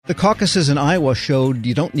The caucuses in Iowa showed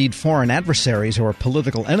you don't need foreign adversaries or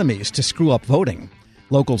political enemies to screw up voting.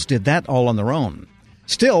 Locals did that all on their own.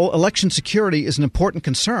 Still, election security is an important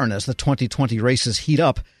concern as the 2020 races heat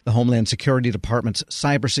up. The Homeland Security Department's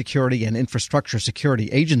Cybersecurity and Infrastructure Security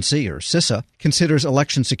Agency, or CISA, considers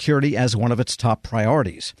election security as one of its top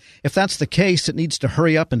priorities. If that's the case, it needs to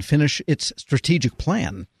hurry up and finish its strategic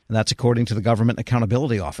plan. And that's according to the Government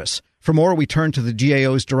Accountability Office. For more, we turn to the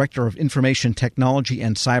GAO's Director of Information Technology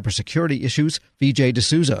and Cybersecurity Issues, Vijay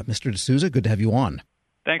D'Souza. Mr. D'Souza, good to have you on.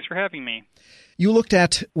 Thanks for having me. You looked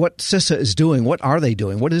at what CISA is doing. What are they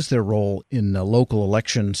doing? What is their role in local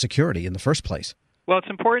election security in the first place? Well, it's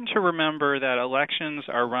important to remember that elections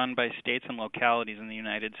are run by states and localities in the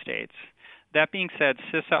United States. That being said,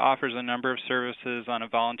 CISA offers a number of services on a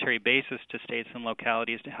voluntary basis to states and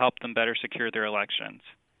localities to help them better secure their elections.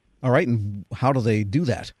 All right, and how do they do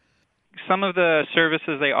that? Some of the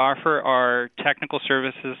services they offer are technical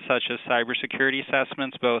services such as cybersecurity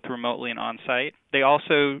assessments, both remotely and on-site. They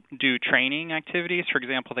also do training activities. For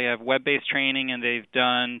example, they have web-based training, and they've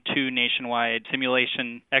done 2 nationwide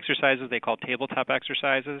simulation exercises they call tabletop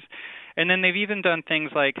exercises. And then they've even done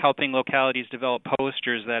things like helping localities develop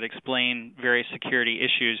posters that explain various security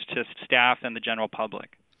issues to staff and the general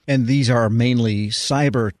public. And these are mainly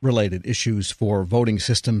cyber-related issues for voting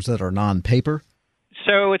systems that are non-paper?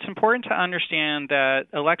 So it's important to understand that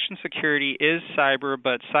election security is cyber,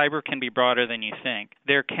 but cyber can be broader than you think.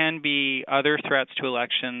 There can be other threats to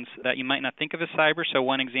elections that you might not think of as cyber. So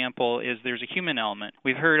one example is there's a human element.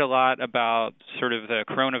 We've heard a lot about sort of the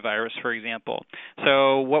coronavirus, for example.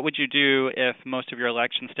 So what would you do if most of your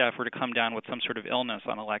election staff were to come down with some sort of illness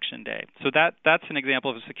on election day? So that's an example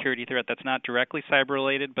of a security threat that's not directly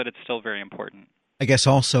cyber-related, but it's still very important. I guess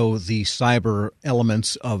also the cyber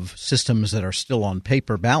elements of systems that are still on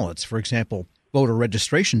paper ballots, for example, voter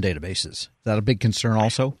registration databases. Is that a big concern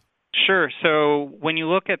also? Sure. So when you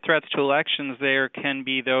look at threats to elections, there can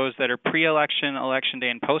be those that are pre-election, election day,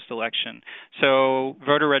 and post-election. So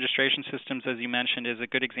voter registration systems, as you mentioned, is a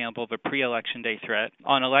good example of a pre-election day threat.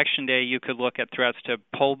 On election day, you could look at threats to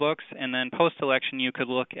poll books, and then post-election, you could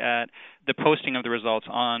look at the posting of the results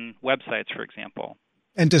on websites, for example.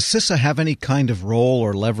 And does CISA have any kind of role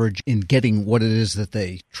or leverage in getting what it is that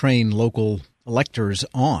they train local electors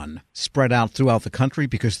on spread out throughout the country?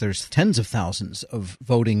 Because there's tens of thousands of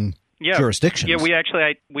voting jurisdictions. Yeah,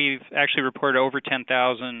 we've actually reported over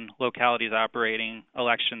 10,000 localities operating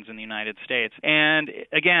elections in the United States. And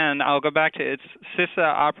again, I'll go back to CISA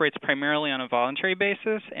operates primarily on a voluntary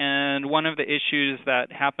basis, and one of the issues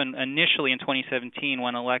that happened initially in 2017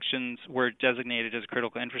 when elections were designated as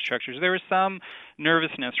critical infrastructures, there was some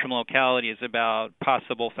nervousness from localities about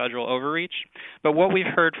possible federal overreach. But what we've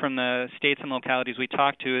heard from the states and localities we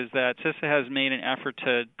talked to is that CISA has made an effort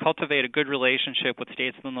to cultivate a good relationship with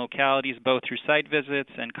states and localities, both through site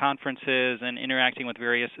visits and conferences and interacting with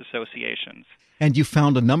various associations. And you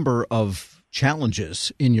found a number of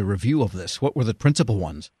challenges in your review of this. What were the principal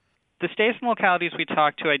ones? The states and localities we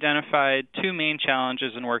talked to identified 2 main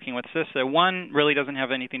challenges in working with CISA. One really doesn't have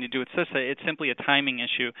anything to do with CISA. It's simply a timing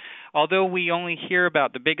issue. Although we only hear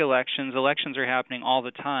about the big elections, elections are happening all the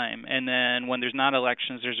time. And then when there's not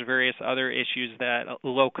elections, there's various other issues that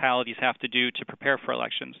localities have to do to prepare for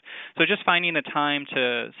elections. So just finding the time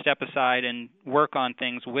to step aside and work on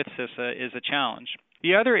things with CISA is a challenge.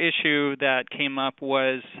 The other issue that came up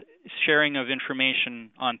was sharing of information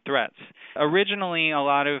on threats. Originally, a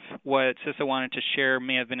lot of what CISA wanted to share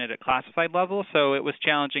may have been at a classified level, so it was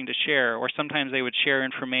challenging to share, or sometimes they would share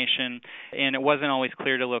information and it wasn't always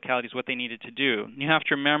clear to localities what they needed to do. You have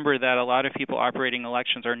to remember that a lot of people operating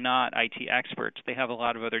elections are not IT experts. They have a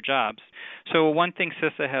lot of other jobs. So one thing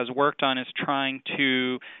CISA has worked on is trying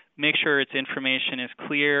to make sure its information is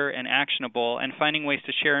clear and actionable, and finding ways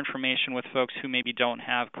to share information with folks who maybe don't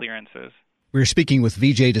have clearances. We're speaking with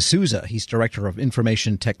Vijay D'Souza. He's Director of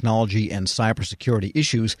Information Technology and Cybersecurity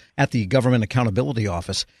Issues at the Government Accountability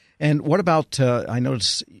Office. And what about, I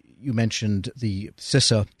noticed you mentioned the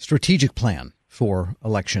CISA strategic plan for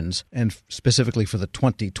elections, and specifically for the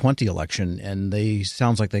 2020 election, and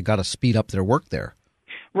sounds like they got to speed up their work there.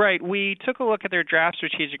 Right. We took a look at their draft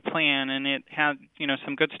strategic plan, and it had,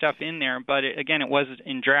 some good stuff in there, but again, it was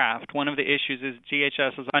in draft. One of the issues is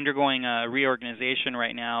DHS is undergoing a reorganization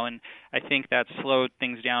right now, and I think that slowed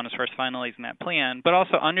things down as far as finalizing that plan. But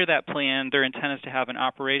also under that plan, their intent is to have an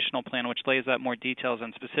operational plan which lays out more details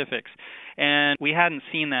and specifics. And we hadn't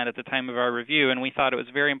seen that at the time of our review, and we thought it was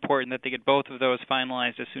very important that they get both of those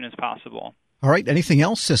finalized as soon as possible. All right. Anything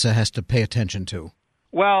else CISA has to pay attention to?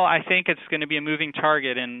 Well, I think it's going to be a moving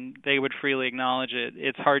target, and they would freely acknowledge it.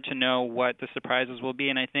 It's hard to know what the surprises will be,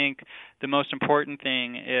 and I think the most important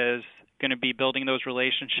thing is going to be building those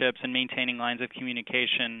relationships and maintaining lines of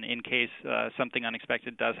communication in case something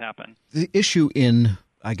unexpected does happen. The issue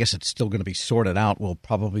I guess it's still going to be sorted out, will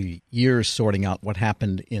probably be years sorting out what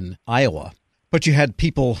happened in Iowa. But you had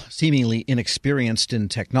people seemingly inexperienced in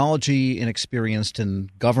technology, inexperienced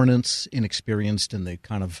in governance, inexperienced in the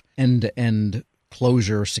kind of end-to-end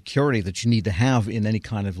closure security that you need to have in any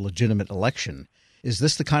kind of legitimate election. Is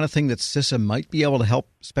this the kind of thing that CISA might be able to help,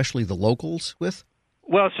 especially the locals, with?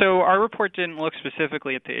 Well, so our report didn't look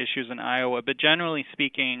specifically at the issues in Iowa, but generally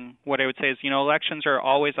speaking, what I would say is, elections are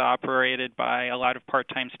always operated by a lot of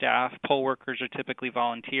part-time staff. Poll workers are typically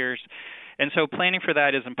volunteers. And so planning for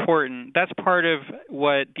that is important. That's part of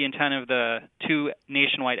what the intent of the two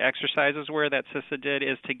nationwide exercises were that CISA did,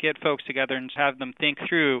 is to get folks together and have them think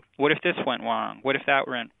through, what if this went wrong? What if that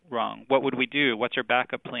went wrong? What would we do? What's our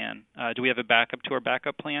backup plan? Do we have a backup to our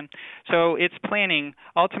backup plan? So it's planning.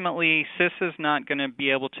 Ultimately, CISA is not going to be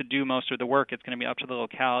able to do most of the work. It's going to be up to the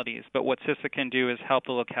localities. But what CISA can do is help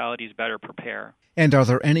the localities better prepare. And are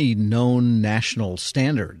there any known national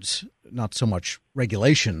standards? Not so much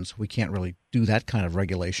regulations. We can't really do that kind of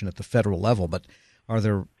regulation at the federal level, but are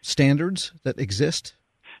there standards that exist?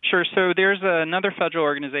 Sure. So there's another federal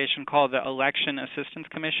organization called the Election Assistance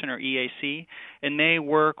Commission, or EAC, and they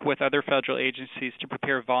work with other federal agencies to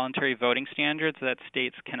prepare voluntary voting standards that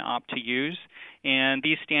states can opt to use. And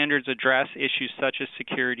these standards address issues such as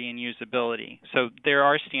security and usability. So there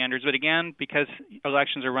are standards, but again, because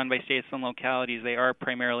elections are run by states and localities, they are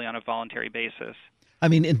primarily on a voluntary basis. I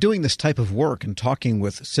mean, in doing this type of work and talking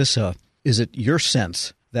with CISA, is it your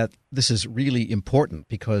sense that this is really important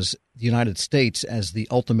because the United States, as the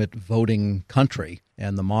ultimate voting country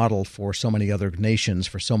and the model for so many other nations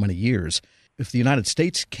for so many years, if the United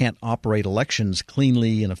States can't operate elections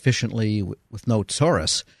cleanly and efficiently with no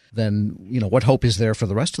Soros, then, what hope is there for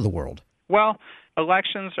the rest of the world? Well,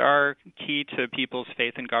 elections are key to people's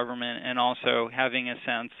faith in government, and also having a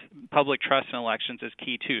sense, public trust in elections is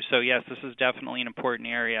key too. So yes, this is definitely an important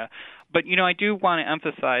area. But, I do want to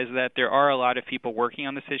emphasize that there are a lot of people working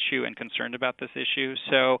on this issue and concerned about this issue.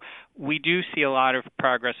 So we do see a lot of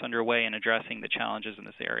progress underway in addressing the challenges in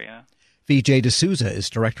this area. Vijay D'Souza is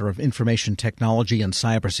Director of Information Technology and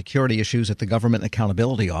Cybersecurity Issues at the Government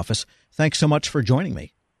Accountability Office. Thanks so much for joining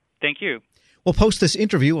me. Thank you. We'll post this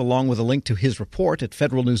interview along with a link to his report at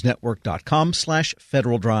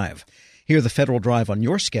federalnewsnetwork.com/Federal Drive. Hear the Federal Drive on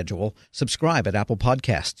your schedule. Subscribe at Apple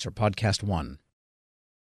Podcasts or Podcast One.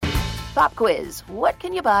 Pop quiz. What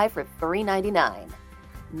can you buy for $3.99?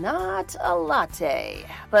 Not a latte.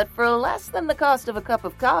 But for less than the cost of a cup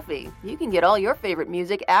of coffee, you can get all your favorite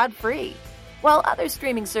music ad-free. While other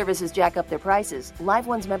streaming services jack up their prices, Live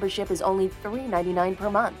One's membership is only $3.99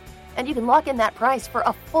 per month. And you can lock in that price for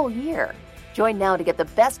a full year. Join now to get the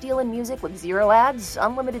best deal in music with 0 ads,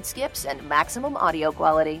 unlimited skips, and maximum audio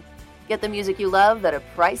quality. Get the music you love at a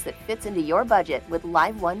price that fits into your budget with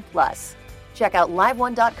Live One Plus. Check out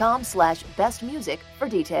liveone.com/bestmusic for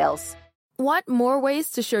details. Want more ways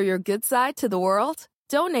to show your good side to the world?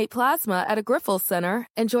 Donate plasma at a Grifols Center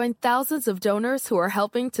and join thousands of donors who are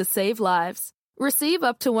helping to save lives. Receive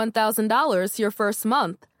up to $1,000 your first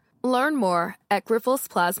month. Learn more at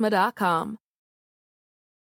grifolsplasma.com.